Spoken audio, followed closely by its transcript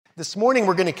This morning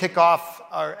we're going to kick off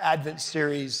our Advent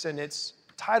series, and it's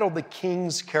titled The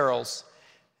King's Carols.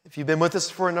 If you've been with us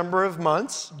for a number of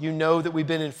months, you know that we've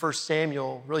been in 1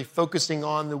 Samuel, really focusing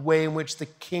on the way in which the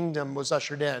kingdom was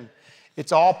ushered in.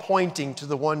 It's all pointing to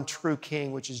the one true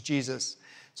king, which is Jesus.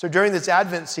 So during this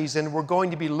Advent season, we're going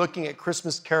to be looking at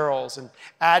Christmas carols and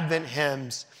Advent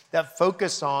hymns that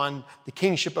focus on the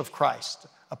kingship of Christ,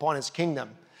 upon his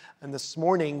kingdom. And this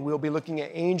morning, we'll be looking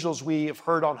at Angels We Have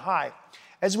Heard on High.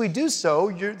 As we do so,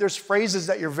 there's phrases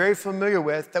that you're very familiar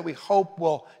with that we hope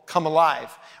will come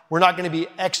alive. We're not going to be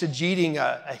exegeting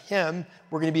a hymn.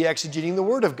 We're going to be exegeting the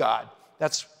Word of God.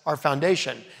 That's our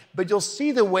foundation. But you'll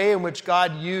see the way in which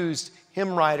God used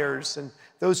hymn writers and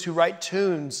those who write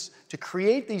tunes to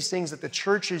create these things that the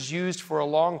church has used for a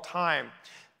long time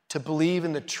to believe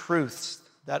in the truths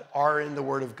that are in the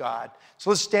Word of God.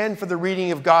 So let's stand for the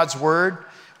reading of God's Word.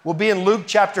 We'll be in Luke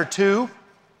chapter 2.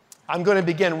 I'm going to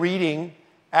begin reading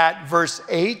at verse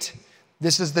 8.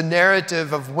 This is the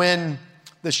narrative of when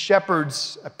the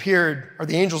shepherds appeared, or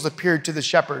the angels appeared to the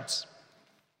shepherds.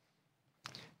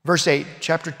 Verse 8,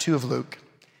 chapter 2 of Luke.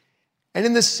 And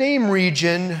in the same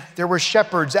region, there were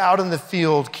shepherds out in the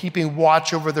field, keeping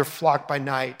watch over their flock by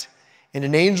night. And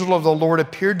an angel of the Lord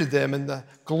appeared to them, and the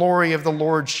glory of the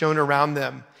Lord shone around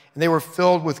them. And they were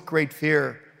filled with great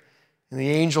fear. And the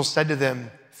angel said to them,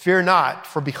 "Fear not,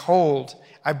 for behold,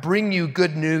 I bring you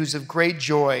good news of great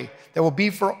joy that will be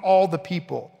for all the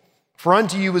people. For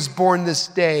unto you is born this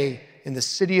day in the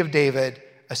city of David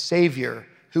a Savior,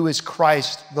 who is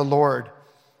Christ the Lord.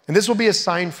 And this will be a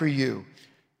sign for you.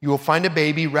 You will find a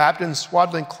baby wrapped in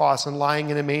swaddling cloths and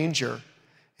lying in a manger."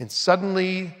 And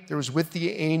suddenly there was with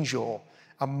the angel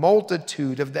a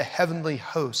multitude of the heavenly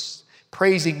hosts,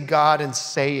 praising God and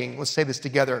saying, let's say this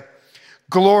together,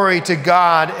 "Glory to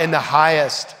God in the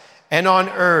highest, and on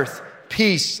earth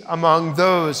peace among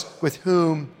those with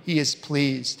whom he is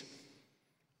pleased."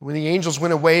 When the angels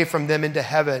went away from them into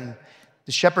heaven,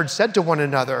 the shepherds said to one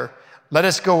another, "Let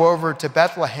us go over to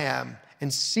Bethlehem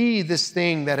and see this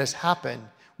thing that has happened,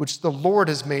 which the Lord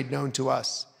has made known to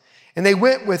us." And they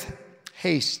went with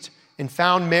haste and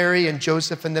found Mary and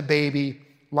Joseph and the baby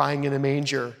lying in a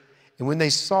manger. And when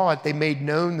they saw it, they made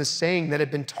known the saying that had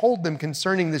been told them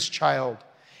concerning this child.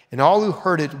 And all who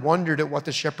heard it wondered at what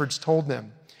the shepherds told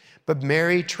them. But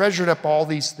Mary treasured up all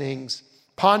these things,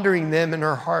 pondering them in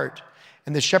her heart.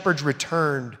 And the shepherds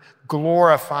returned,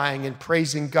 glorifying and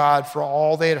praising God for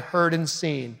all they had heard and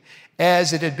seen,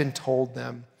 as it had been told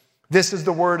them. This is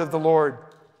the word of the Lord.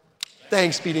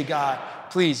 Thanks be to God.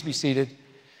 Please be seated.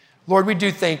 Lord, we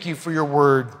do thank you for your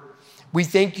word. We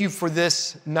thank you for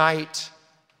this night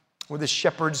where the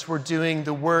shepherds were doing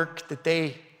the work that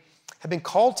they have been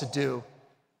called to do,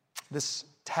 this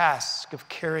task of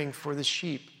caring for the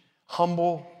sheep.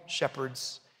 Humble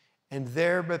shepherds, and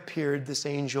there appeared this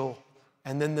angel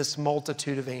and then this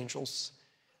multitude of angels.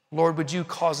 Lord, would you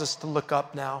cause us to look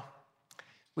up now?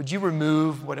 Would you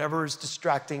remove whatever is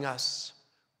distracting us,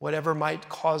 whatever might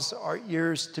cause our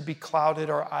ears to be clouded,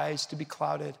 our eyes to be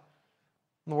clouded?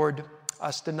 Lord,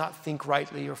 us to not think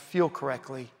rightly or feel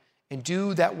correctly, and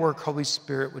do that work, Holy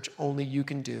Spirit, which only you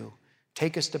can do.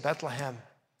 Take us to Bethlehem,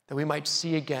 that we might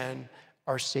see again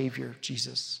our Savior,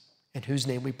 Jesus, in whose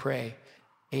name we pray,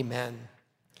 amen.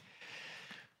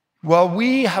 Well,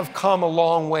 we have come a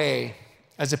long way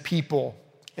as a people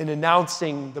in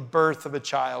announcing the birth of a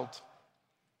child.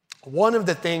 One of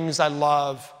the things I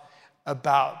love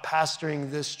about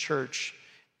pastoring this church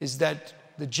is that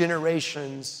the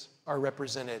generations are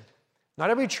represented. Not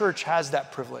every church has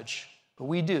that privilege, but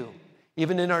we do.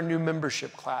 Even in our new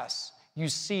membership class, you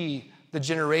see the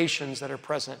generations that are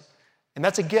present, and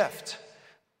that's a gift.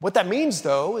 What that means,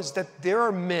 though, is that there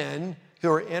are men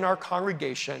who are in our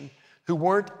congregation who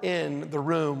weren't in the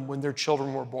room when their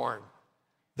children were born.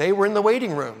 They were in the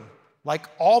waiting room, like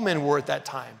all men were at that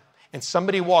time. And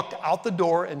somebody walked out the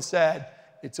door and said,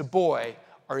 "It's a boy,"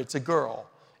 or "It's a girl."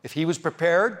 If he was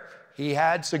prepared, he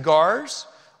had cigars,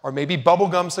 or maybe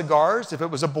bubblegum cigars. If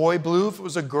it was a boy, blue. If it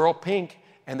was a girl, pink.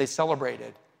 And they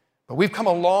celebrated. But we've come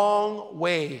a long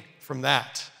way from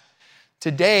that.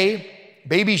 Today,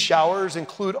 baby showers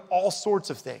include all sorts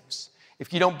of things.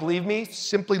 If you don't believe me,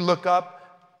 simply look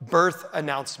up birth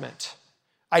announcement.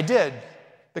 I did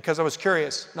because I was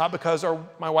curious, not because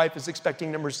my wife is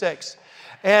expecting number 6.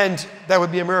 And that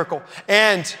would be a miracle.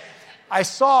 And I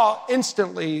saw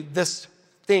instantly this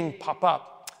thing pop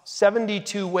up.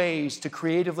 72 ways to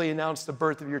creatively announce the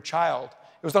birth of your child.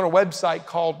 It was on a website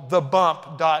called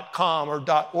thebump.com or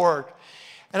 .org.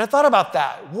 And I thought about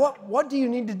that. What do you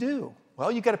need to do?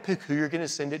 Well, you've got to pick who you're going to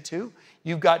send it to.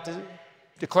 You've got to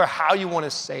declare how you want to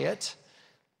say it,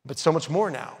 but so much more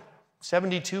now.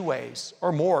 72 ways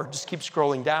or more. Just keep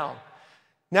scrolling down.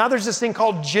 Now there's this thing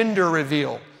called gender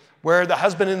reveal, where the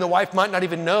husband and the wife might not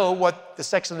even know what the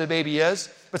sex of the baby is,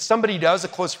 but somebody does, a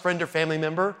close friend or family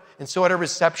member. And so at a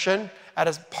reception, at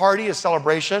a party, a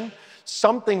celebration,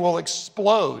 something will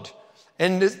explode.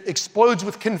 And it explodes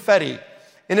with confetti.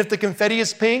 And if the confetti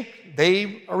is pink,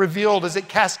 they are revealed as it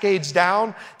cascades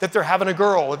down that they're having a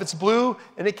girl. If it's blue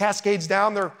and it cascades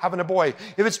down, they're having a boy.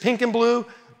 If it's pink and blue,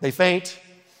 they faint.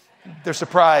 They're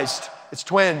surprised. It's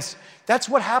twins. That's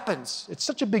what happens. It's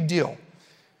such a big deal.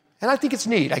 And I think it's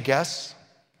neat, I guess.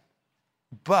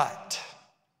 But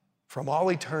from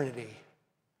all eternity,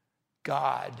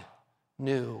 God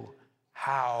knew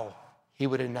how he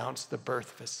would announce the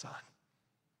birth of his son.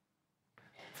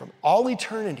 From all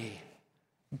eternity,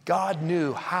 God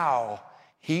knew how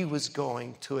he was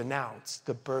going to announce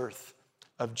the birth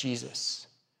of Jesus.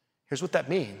 Here's what that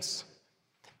means.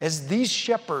 As these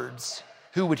shepherds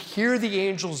who would hear the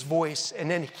angel's voice and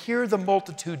then hear the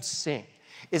multitude sing,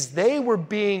 as they were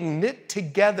being knit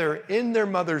together in their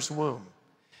mother's womb,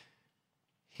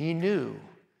 he knew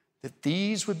that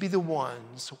these would be the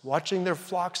ones watching their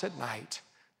flocks at night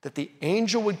that the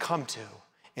angel would come to,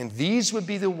 and these would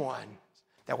be the ones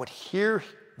that would hear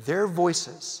their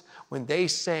voices when they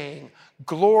sang,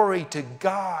 "Glory to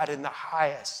God in the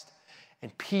highest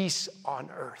and peace on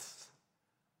earth."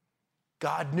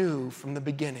 God knew from the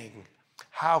beginning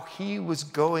how he was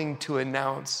going to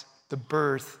announce the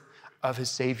birth of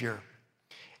his Savior.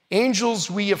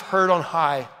 Angels We Have Heard on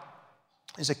High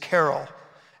is a carol.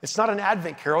 It's not an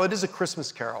Advent carol, it is a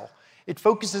Christmas carol. It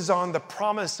focuses on the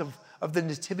promise of the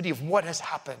nativity of what has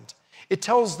happened. It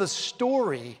tells the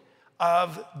story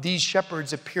of these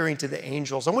shepherds appearing to the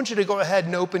angels. I want you to go ahead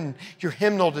and open your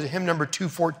hymnal to hymn number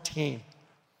 214.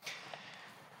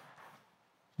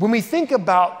 When we think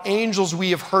about angels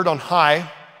we have heard on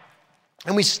high,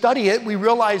 and we study it, we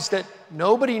realize that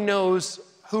nobody knows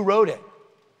who wrote it.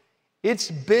 It's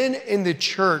been in the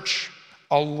church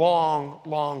a long,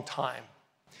 long time.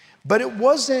 But it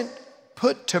wasn't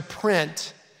put to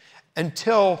print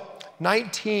until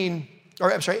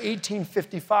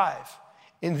 1855,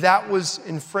 and that was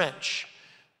in French.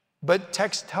 But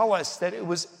texts tell us that it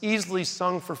was easily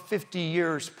sung for 50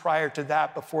 years prior to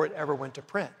that before it ever went to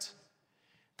print.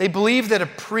 They believe that a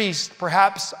priest,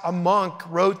 perhaps a monk,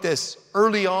 wrote this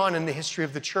early on in the history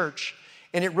of the church,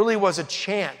 and it really was a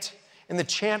chant. And the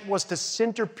chant was to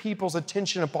center people's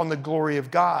attention upon the glory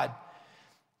of God.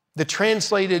 The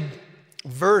translated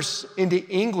verse into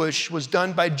English was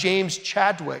done by James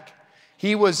Chadwick.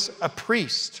 He was a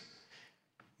priest.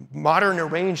 Modern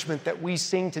arrangement that we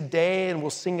sing today and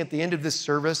we'll sing at the end of this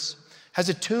service has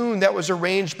a tune that was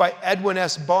arranged by Edwin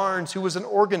S. Barnes, who was an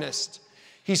organist.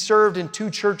 He served in 2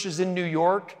 churches in New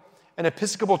York, an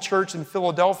Episcopal church in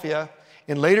Philadelphia,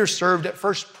 and later served at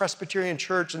First Presbyterian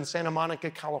Church in Santa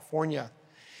Monica, California.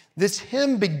 This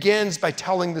hymn begins by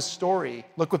telling the story.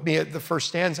 Look with me at the first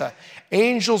stanza.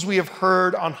 Angels we have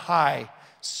heard on high,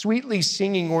 sweetly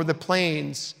singing o'er the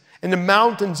plains, and the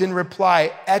mountains in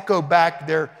reply echo back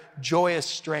their joyous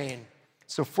strain.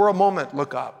 So for a moment,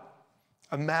 look up.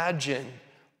 Imagine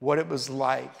what it was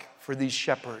like for these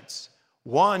shepherds.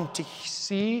 One, to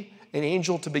see an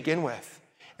angel to begin with.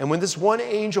 And when this one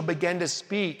angel began to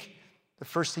speak, the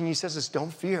first thing he says is,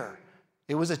 don't fear.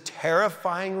 It was a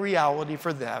terrifying reality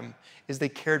for them as they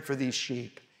cared for these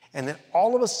sheep. And then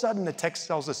all of a sudden, the text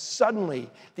tells us, suddenly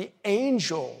the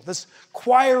angel, this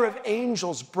choir of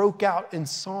angels broke out in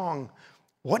song.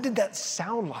 What did that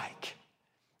sound like?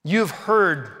 You've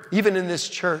heard, even in this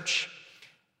church,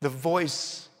 the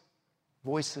voices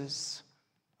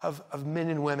of men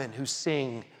and women who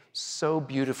sing so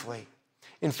beautifully.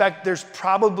 In fact, there's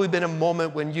probably been a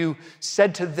moment when you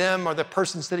said to them or the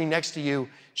person sitting next to you,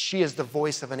 she is the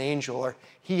voice of an angel, or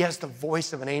he has the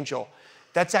voice of an angel.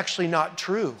 That's actually not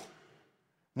true.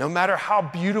 No matter how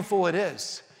beautiful it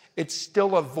is, it's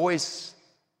still a voice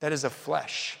that is of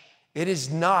flesh. It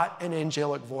is not an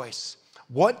angelic voice.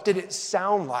 What did it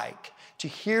sound like to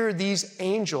hear these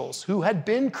angels who had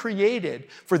been created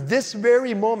for this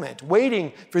very moment,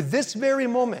 waiting for this very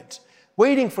moment,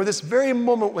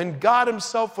 when God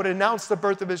himself would announce the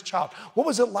birth of his child? What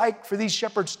was it like for these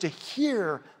shepherds to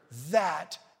hear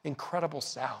that incredible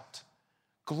sound?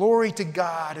 Glory to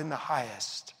God in the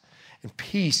highest, and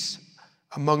peace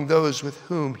among those with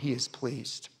whom he is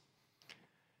pleased.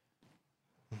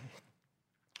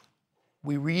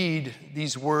 We read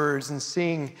these words and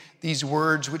sing these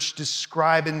words which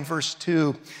describe in verse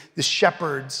 2 the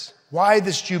shepherds. Why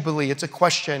this jubilee? It's a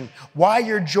question. Why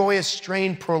your joyous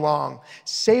strain prolong?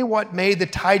 Say what may the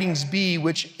tidings be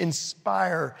which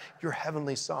inspire your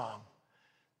heavenly song.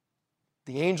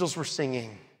 The angels were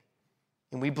singing,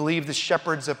 and we believe the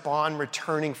shepherds, upon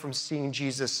returning from seeing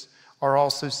Jesus, are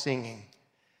also singing.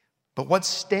 But what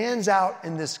stands out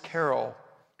in this carol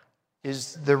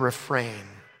is the refrain,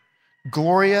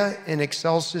 Gloria in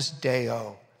excelsis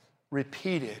Deo,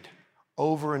 repeated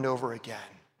over and over again.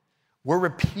 We're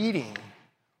repeating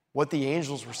what the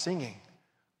angels were singing.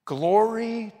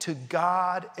 Glory to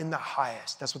God in the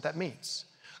highest. That's what that means.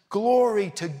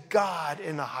 Glory to God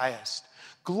in the highest.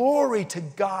 Glory to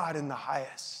God in the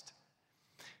highest.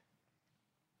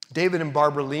 David and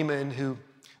Barbara Lehman, who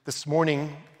this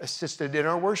morning assisted in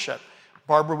our worship.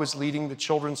 Barbara was leading the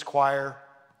children's choir.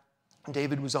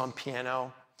 David was on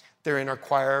piano. They're in our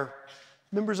choir,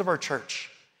 members of our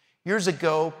church. Years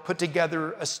ago, put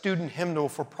together a student hymnal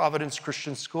for Providence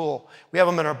Christian School. We have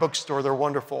them in our bookstore. They're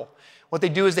wonderful. What they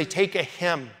do is they take a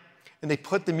hymn and they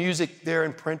put the music there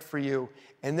in print for you.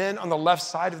 And then on the left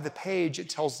side of the page, it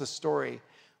tells the story.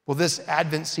 Well, this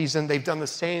Advent season, they've done the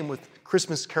same with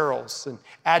Christmas carols and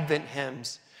Advent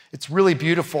hymns. It's really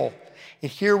beautiful.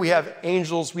 And here we have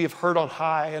angels we have heard on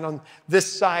high. And on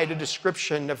this side, a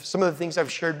description of some of the things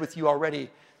I've shared with you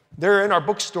already. They're in our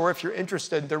bookstore if you're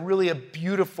interested. They're really a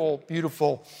beautiful,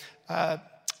 beautiful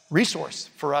resource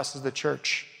for us as the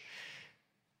church.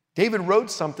 David wrote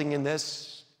something in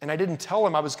this, and I didn't tell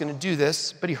him I was going to do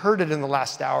this, but he heard it in the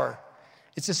last hour.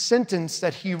 It's a sentence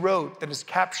that he wrote that has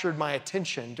captured my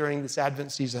attention during this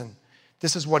Advent season.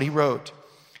 This is what he wrote.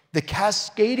 The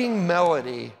cascading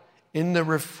melody in the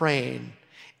refrain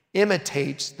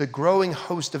imitates the growing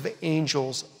host of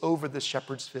angels over the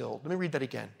shepherd's field. Let me read that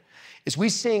again. As we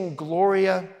sing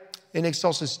Gloria in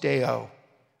excelsis Deo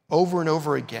over and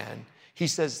over again, he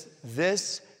says,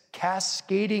 this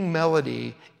cascading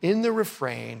melody in the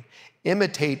refrain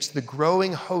imitates the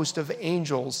growing host of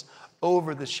angels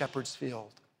over the shepherd's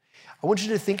field. I want you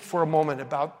to think for a moment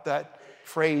about that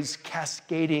phrase,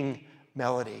 cascading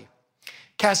melody.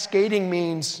 Cascading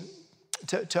means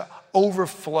to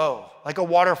overflow, like a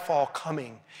waterfall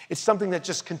coming. It's something that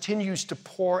just continues to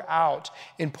pour out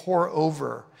and pour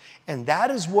over. And that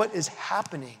is what is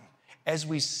happening as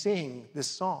we sing this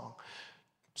song.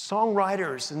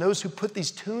 Songwriters and those who put these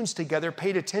tunes together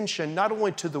paid attention not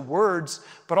only to the words,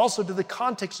 but also to the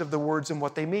context of the words and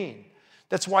what they mean.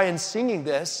 That's why in singing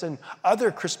this and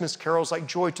other Christmas carols like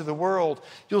Joy to the World,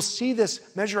 you'll see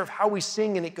this measure of how we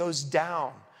sing and it goes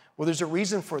down. Well, there's a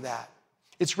reason for that.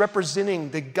 It's representing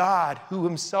the God who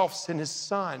himself sent his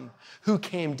son, who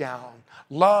came down.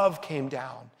 Love came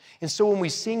down. And so when we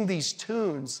sing these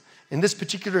tunes, in this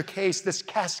particular case, this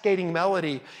cascading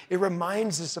melody, it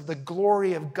reminds us of the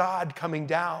glory of God coming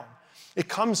down. It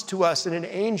comes to us in an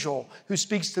angel who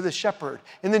speaks to the shepherd,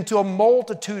 and then to a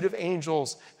multitude of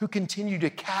angels who continue to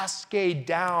cascade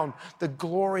down the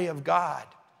glory of God.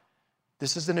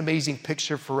 This is an amazing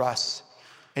picture for us,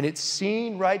 and it's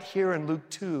seen right here in Luke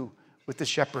 2 with the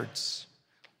shepherds.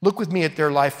 Look with me at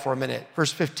their life for a minute.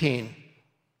 Verse 15.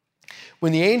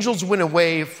 When the angels went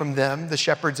away from them, the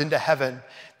shepherds, into heaven,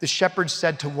 the shepherds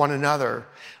said to one another,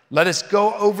 let us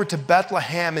go over to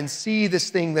Bethlehem and see this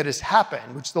thing that has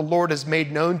happened, which the Lord has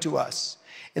made known to us.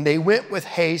 And they went with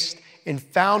haste and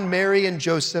found Mary and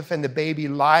Joseph and the baby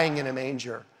lying in a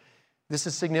manger. This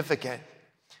is significant.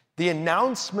 The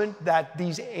announcement that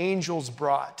these angels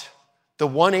brought, the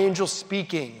one angel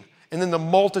speaking, and then the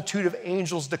multitude of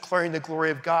angels declaring the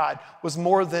glory of God, was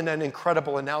more than an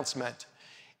incredible announcement.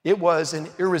 It was an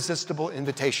irresistible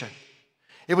invitation.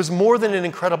 It was more than an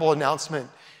incredible announcement.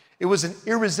 It was an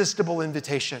irresistible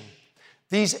invitation.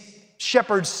 These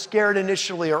shepherds, scared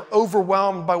initially, are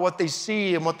overwhelmed by what they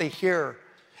see and what they hear.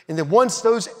 And then once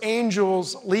those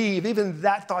angels leave, even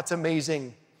that thought's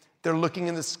amazing. They're looking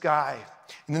in the sky,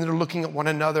 and then they're looking at one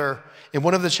another. And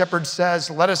one of the shepherds says,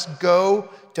 let us go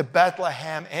to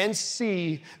Bethlehem and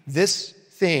see this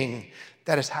thing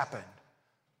that has happened.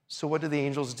 So what do the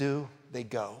angels do? They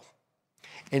go.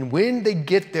 And when they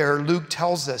get there, Luke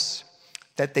tells us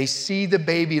that they see the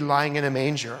baby lying in a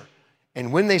manger.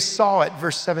 And when they saw it,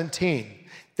 verse 17,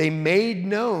 they made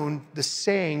known the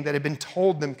saying that had been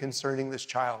told them concerning this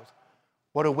child.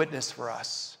 What a witness for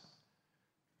us.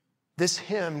 This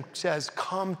hymn says,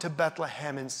 come to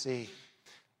Bethlehem and see.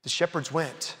 The shepherds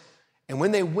went. And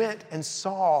when they went and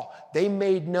saw, they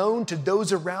made known to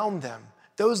those around them,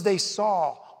 those they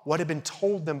saw, what had been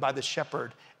told them by the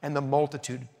shepherd and the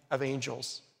multitude of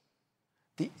angels.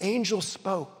 The angels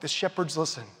spoke, the shepherds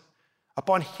listened.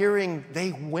 Upon hearing,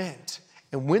 they went.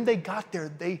 And when they got there,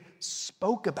 they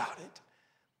spoke about it.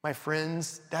 My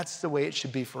friends, that's the way it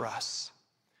should be for us.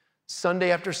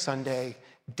 Sunday after Sunday,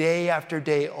 day after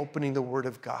day, opening the Word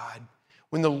of God.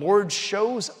 When the Lord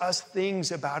shows us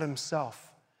things about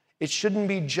himself, It shouldn't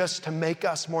be just to make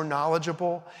us more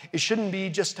knowledgeable. It shouldn't be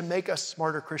just to make us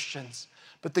smarter Christians.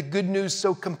 But the good news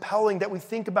so compelling that we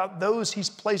think about those he's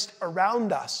placed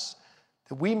around us,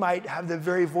 that we might have the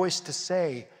very voice to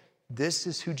say, this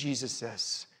is who Jesus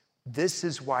is. This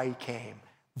is why he came.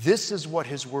 This is what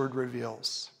his word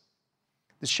reveals.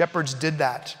 The shepherds did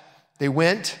that. They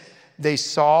went, they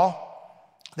saw,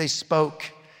 they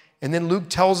spoke. And then Luke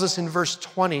tells us in verse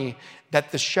 20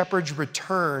 that the shepherds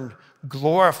returned,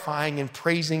 glorifying and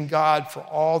praising God for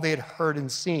all they had heard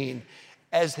and seen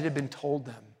as it had been told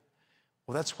them.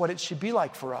 Well, that's what it should be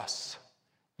like for us.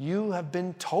 You have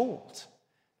been told.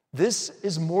 This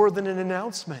is more than an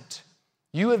announcement.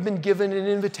 You have been given an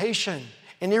invitation,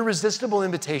 an irresistible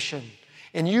invitation.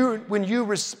 And when you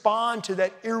respond to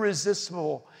that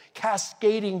irresistible,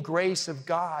 cascading grace of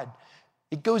God,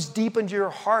 it goes deep into your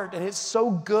heart, and it's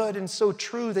so good and so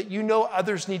true that you know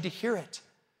others need to hear it.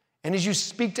 And as you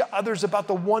speak to others about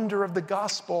the wonder of the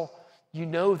gospel, you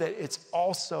know that it's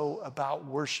also about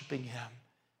worshiping him.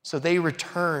 So they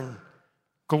return,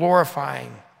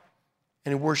 glorifying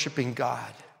and worshiping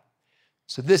God.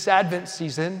 So this Advent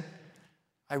season,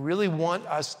 I really want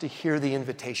us to hear the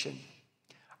invitation.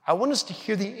 I want us to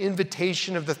hear the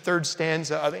invitation of the third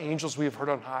stanza of Angels We Have Heard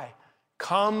on High.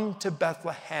 Come to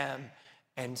Bethlehem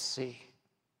and see.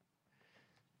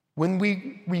 When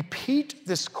we repeat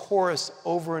this chorus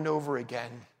over and over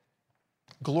again,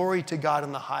 glory to God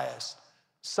in the highest,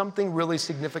 something really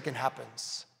significant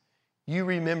happens. You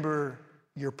remember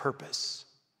your purpose.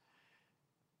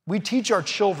 We teach our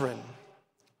children,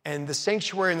 and the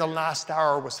sanctuary in the last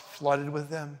hour was flooded with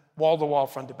them, wall to wall,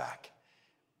 front to back.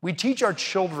 We teach our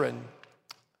children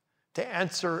to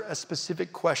answer a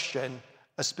specific question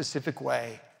a specific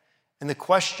way. And the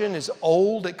question is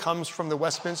old. It comes from the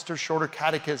Westminster Shorter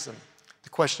Catechism. The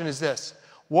question is this: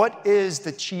 what is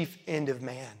the chief end of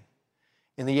man?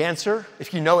 And the answer,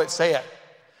 if you know it, say it: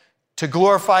 to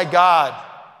glorify God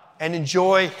and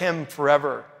enjoy him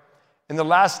forever. In the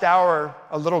last hour,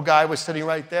 a little guy was sitting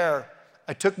right there.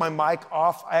 I took my mic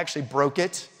off. I actually broke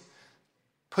it,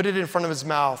 put it in front of his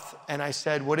mouth, and I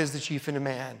said, what is the chief end of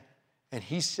man? And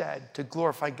he said, to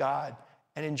glorify God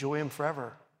and enjoy him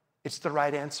forever. It's the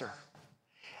right answer.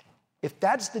 If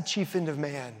that's the chief end of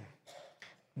man,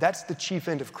 that's the chief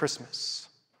end of Christmas.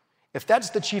 If that's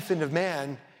the chief end of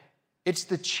man, it's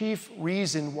the chief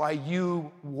reason why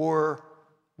you were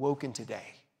woken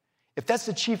today. If that's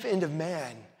the chief end of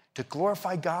man, to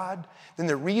glorify God, then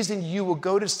the reason you will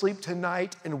go to sleep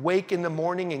tonight and wake in the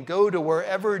morning and go to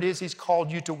wherever it is he's called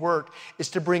you to work is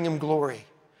to bring him glory.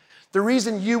 The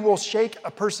reason you will shake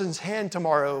a person's hand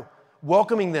tomorrow,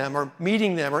 welcoming them or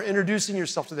meeting them or introducing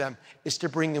yourself to them, is to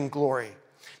bring him glory.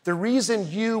 The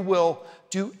reason you will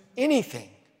do anything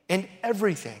and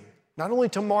everything, not only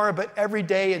tomorrow, but every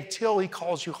day until he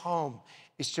calls you home,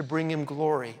 is to bring him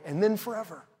glory, and then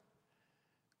forever.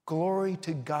 Glory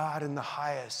to God in the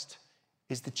highest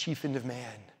is the chief end of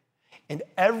man. And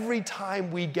every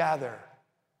time we gather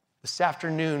this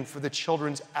afternoon for the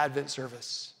children's Advent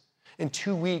service, in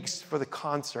 2 weeks for the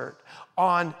concert,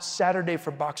 on Saturday for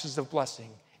Boxes of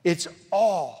Blessing, it's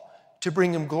all to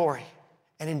bring him glory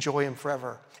and enjoy him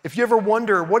forever. If you ever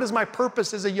wonder, what is my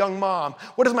purpose as a young mom?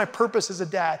 What is my purpose as a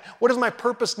dad? What is my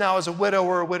purpose now as a widow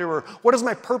or a widower? What is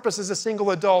my purpose as a single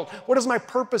adult? What is my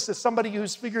purpose as somebody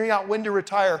who's figuring out when to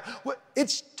retire?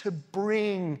 It's to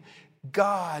bring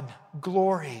God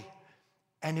glory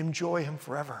and enjoy him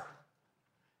forever.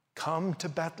 Come to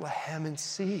Bethlehem and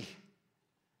see.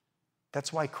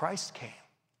 That's why Christ came.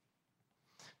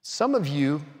 Some of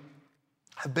you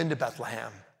have been to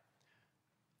Bethlehem.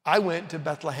 I went to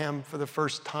Bethlehem for the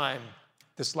first time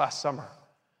this last summer.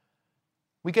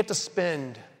 We get to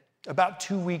spend about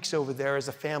 2 weeks over there as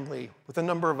a family with a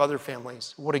number of other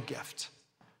families. What a gift.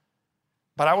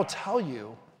 But I will tell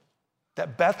you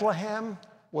that Bethlehem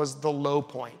was the low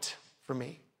point for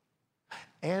me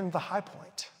and the high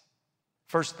point.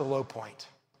 First, the low point.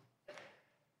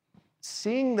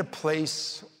 Seeing the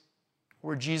place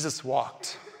where Jesus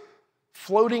walked,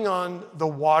 floating on the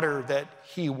water that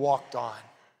he walked on,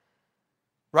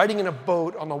 riding in a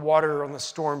boat on the water on the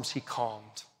storms he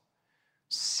calmed,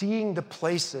 seeing the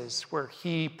places where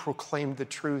he proclaimed the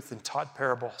truth and taught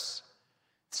parables,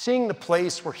 seeing the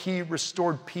place where he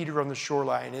restored Peter on the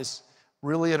shoreline is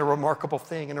really a remarkable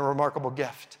thing and a remarkable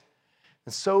gift.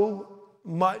 And so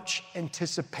much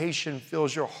anticipation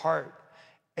fills your heart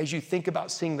as you think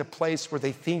about seeing the place where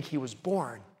they think he was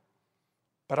born.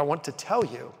 But I want to tell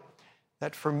you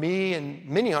that for me and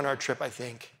many on our trip, I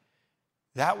think,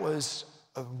 that was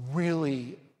a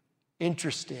really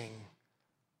interesting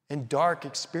and dark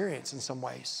experience in some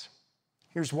ways.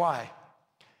 Here's why.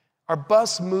 Our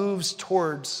bus moves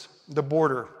towards the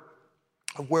border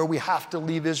of where we have to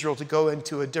leave Israel to go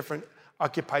into a different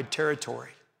occupied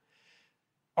territory.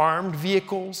 Armed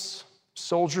vehicles,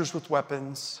 soldiers with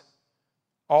weapons,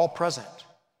 all present.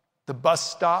 The bus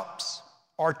stops.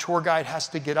 Our tour guide has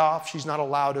to get off. She's not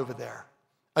allowed over there.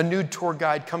 A new tour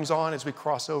guide comes on as we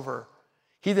cross over.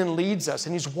 He then leads us,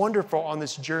 and he's wonderful on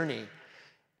this journey.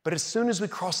 But as soon as we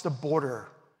cross the border,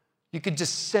 you could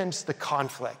just sense the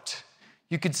conflict.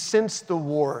 You could sense the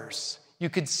wars. You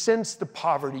could sense the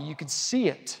poverty. You could see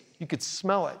it. You could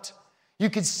smell it. You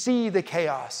could see the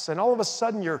chaos. And all of a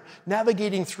sudden, you're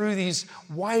navigating through these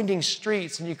winding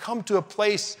streets, and you come to a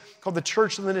place called the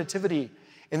Church of the Nativity.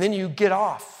 And then you get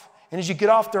off. And as you get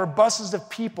off, there are buses of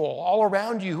people all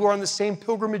around you who are on the same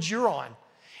pilgrimage you're on.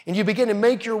 And you begin to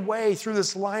make your way through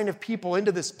this line of people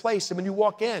into this place. And when you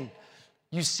walk in,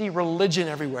 you see religion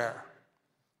everywhere.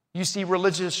 You see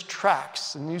religious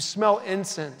tracts, and you smell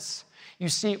incense. You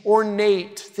see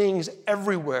ornate things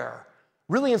everywhere.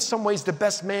 Really, in some ways, the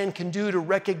best man can do to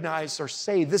recognize or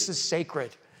say, this is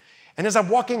sacred. And as I'm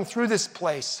walking through this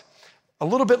place, a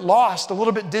little bit lost, a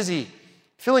little bit dizzy,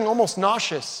 feeling almost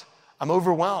nauseous, I'm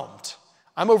overwhelmed.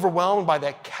 I'm overwhelmed by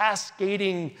the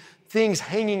cascading things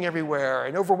hanging everywhere,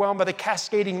 and overwhelmed by the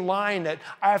cascading line that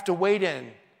I have to wait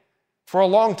in for a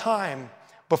long time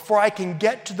before I can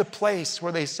get to the place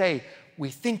where they say, we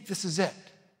think this is it.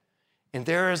 And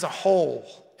there is a hole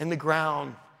in the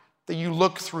ground that you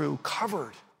look through,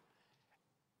 covered.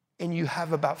 And you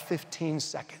have about 15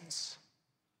 seconds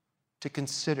to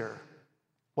consider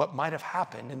what might have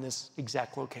happened in this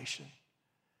exact location.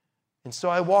 And so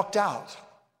I walked out,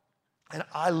 and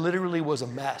I literally was a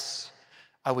mess.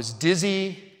 I was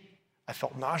dizzy, I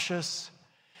felt nauseous,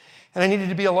 and I needed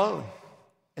to be alone.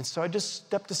 And so I just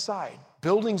stepped aside.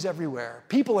 Buildings everywhere,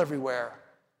 people everywhere,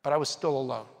 but I was still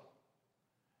alone.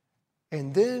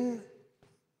 And then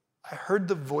I heard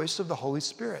the voice of the Holy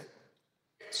Spirit.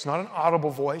 It's not an audible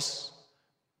voice,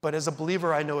 but as a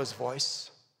believer, I know his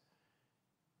voice.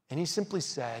 And he simply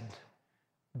said,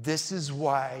 this is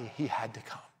why he had to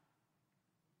come.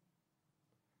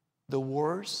 The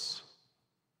wars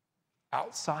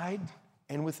outside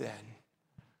and within,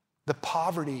 the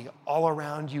poverty all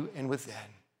around you and within,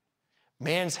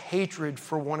 man's hatred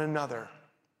for one another,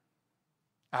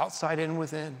 outside and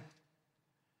within.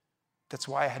 That's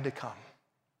why I had to come.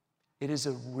 It is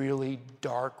a really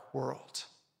dark world.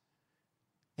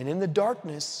 And in the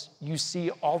darkness, you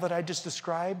see all that I just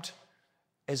described,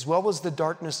 as well as the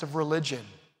darkness of religion,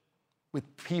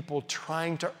 with people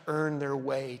trying to earn their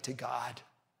way to God.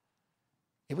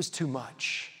 It was too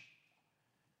much.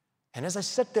 And as I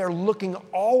sat there looking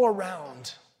all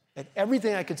around at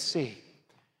everything I could see,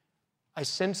 I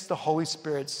sensed the Holy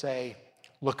Spirit say,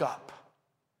 look up.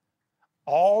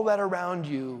 All that around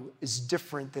you is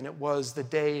different than it was the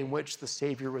day in which the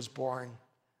Savior was born.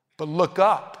 But look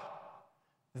up.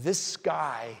 This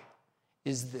sky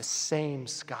is the same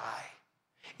sky.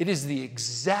 It is the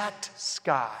exact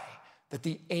sky that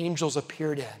the angels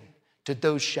appeared in to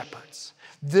those shepherds.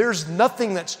 There's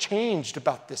nothing that's changed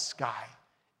about this sky.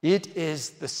 It is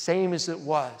the same as it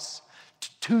was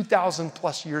 2,000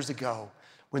 plus years ago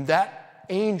when that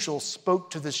angel spoke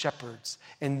to the shepherds,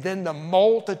 and then the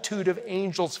multitude of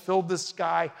angels filled the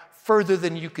sky further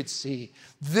than you could see.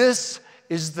 This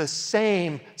is the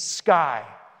same sky.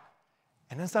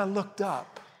 And as I looked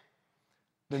up,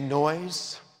 the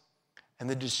noise and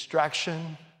the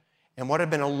distraction and what had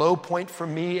been a low point for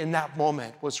me in that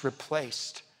moment was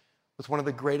replaced with one of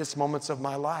the greatest moments of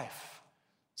my life,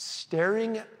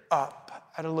 staring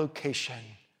up at a location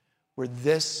where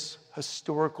this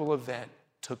historical event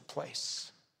took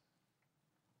place.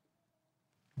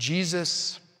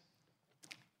 Jesus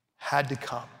had to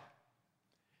come.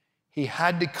 He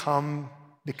had to come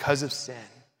because of sin.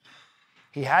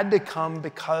 He had to come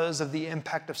because of the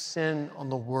impact of sin on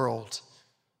the world.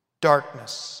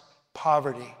 Darkness,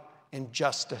 poverty,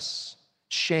 injustice,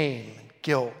 shame,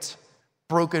 guilt,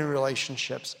 broken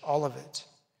relationships, all of it.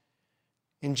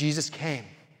 And Jesus came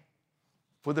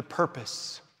for the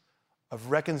purpose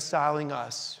of reconciling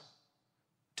us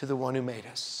to the one who made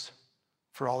us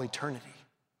for all eternity.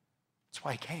 That's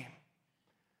why he came.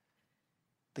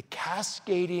 The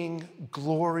cascading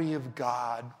glory of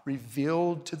God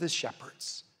revealed to the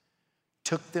shepherds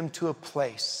took them to a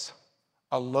place,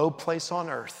 a low place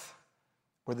on earth,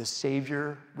 where the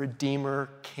Savior, Redeemer,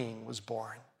 King was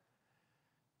born.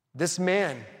 This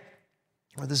man,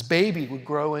 or this baby, would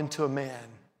grow into a man.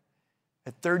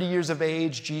 At 30 years of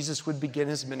age, Jesus would begin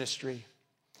his ministry,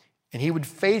 and he would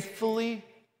faithfully,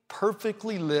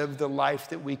 perfectly live the life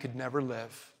that we could never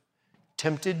live,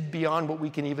 tempted beyond what we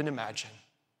can even imagine.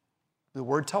 The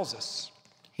word tells us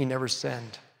he never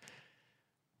sinned.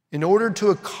 In order to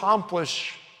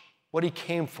accomplish what he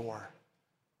came for,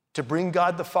 to bring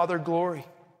God the Father glory,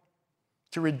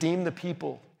 to redeem the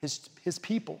people, his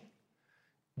people,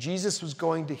 Jesus was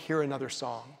going to hear another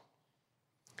song.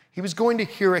 He was going to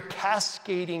hear a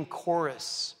cascading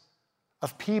chorus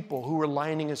of people who were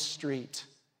lining a street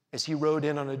as he rode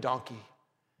in on a donkey.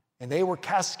 And they were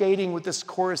cascading with this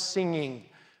chorus singing,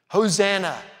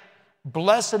 Hosanna,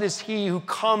 blessed is he who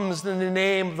comes in the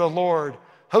name of the Lord.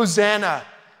 Hosanna,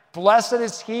 blessed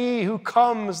is he who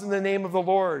comes in the name of the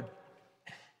Lord.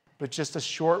 But just a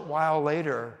short while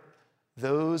later,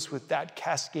 those with that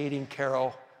cascading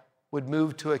carol would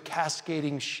move to a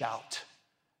cascading shout.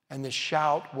 And the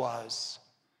shout was,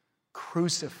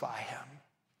 crucify him,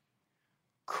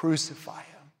 crucify him.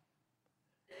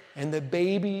 And the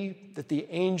baby that the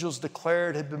angels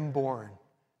declared had been born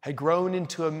had grown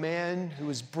into a man who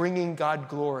was bringing God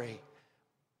glory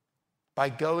by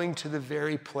going to the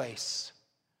very place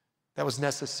that was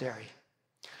necessary.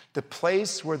 The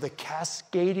place where the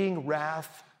cascading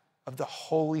wrath of the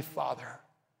Holy Father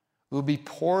will be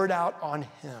poured out on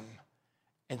him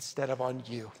instead of on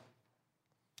you,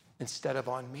 instead of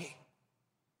on me.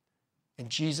 And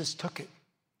Jesus took it.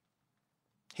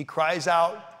 He cries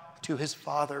out to his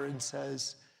Father and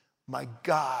says, my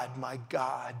God,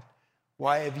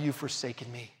 why have you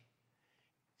forsaken me?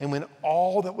 And when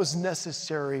all that was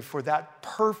necessary for that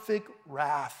perfect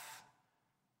wrath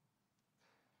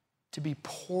to be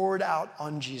poured out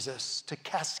on Jesus, to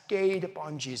cascade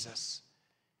upon Jesus,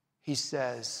 he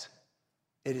says,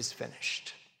 it is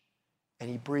finished. And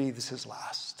he breathes his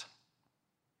last.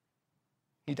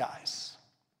 He dies.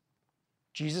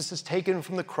 Jesus is taken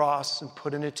from the cross and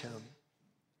put in a tomb.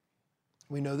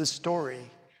 We know this story.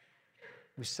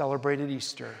 We celebrated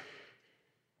Easter.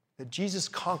 That Jesus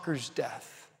conquers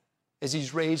death as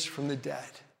he's raised from the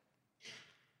dead.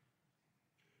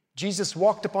 Jesus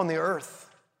walked upon the earth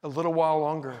a little while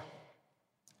longer,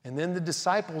 and then the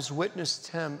disciples witnessed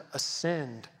him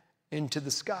ascend into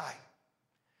the sky.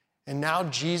 And now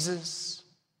Jesus,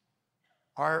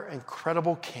 our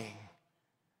incredible King,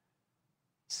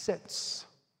 sits,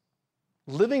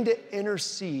 living to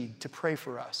intercede, to pray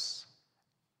for us.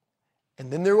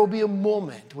 And then there will be a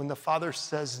moment when the Father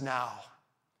says now,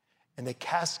 and the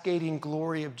cascading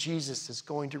glory of Jesus is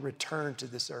going to return to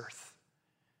this earth.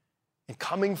 And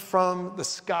coming from the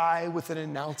sky with an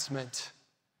announcement,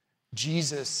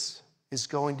 Jesus is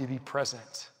going to be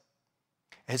present.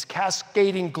 His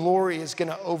cascading glory is going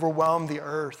to overwhelm the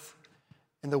earth.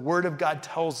 And the Word of God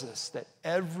tells us that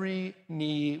every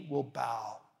knee will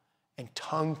bow and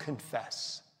tongue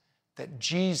confess that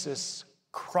Jesus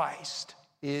Christ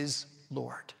is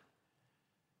Lord.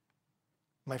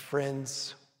 My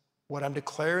friends, what I'm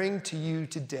declaring to you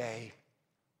today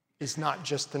is not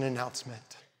just an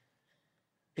announcement.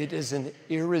 It is an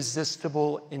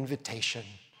irresistible invitation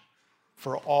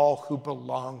for all who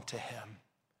belong to him.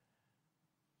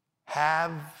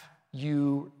 Have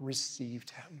you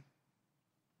received him?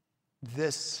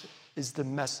 This is the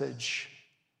message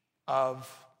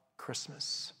of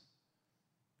Christmas.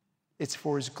 It's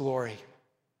for his glory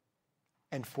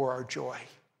and for our joy.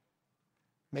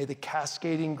 May the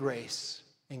cascading grace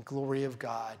and glory of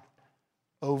God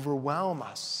overwhelm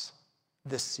us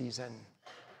this season.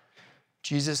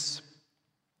 Jesus,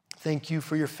 thank you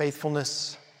for your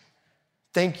faithfulness.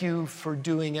 Thank you for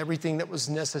doing everything that was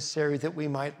necessary that we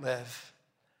might live.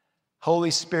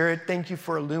 Holy Spirit, thank you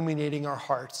for illuminating our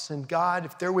hearts. And God,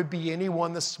 if there would be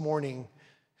anyone this morning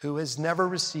who has never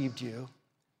received you,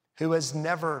 who has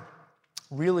never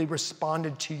really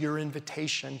responded to your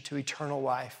invitation to eternal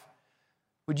life,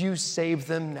 would you save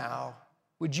them now?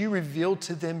 Would you reveal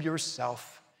to them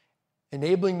yourself,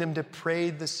 enabling them to pray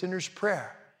the sinner's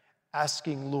prayer,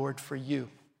 asking, Lord, for you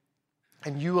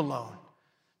and you alone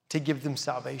to give them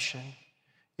salvation?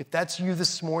 If that's you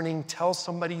this morning, tell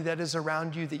somebody that is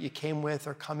around you that you came with,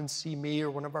 or come and see me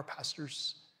or one of our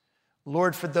pastors.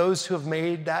 Lord, for those who have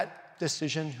made that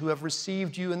decision, who have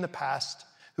received you in the past,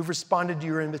 who've responded to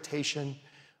your invitation,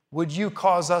 would you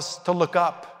cause us to look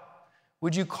up?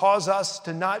 Would you cause us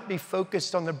to not be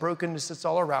focused on the brokenness that's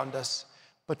all around us,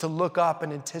 but to look up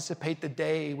and anticipate the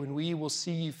day when we will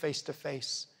see you face to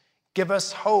face? Give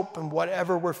us hope in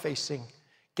whatever we're facing.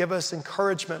 Give us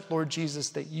encouragement, Lord Jesus,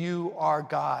 that you are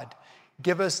God.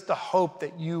 Give us the hope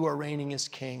that you are reigning as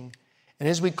King. And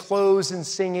as we close in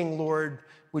singing, Lord,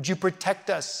 would you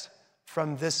protect us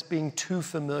from this being too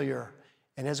familiar?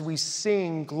 And as we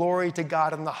sing glory to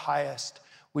God in the highest,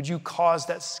 would you cause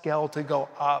that scale to go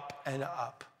up and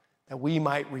up, that we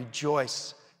might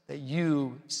rejoice that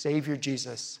you, Savior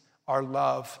Jesus, our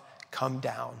love, come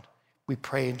down. We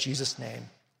pray in Jesus' name.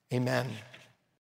 Amen.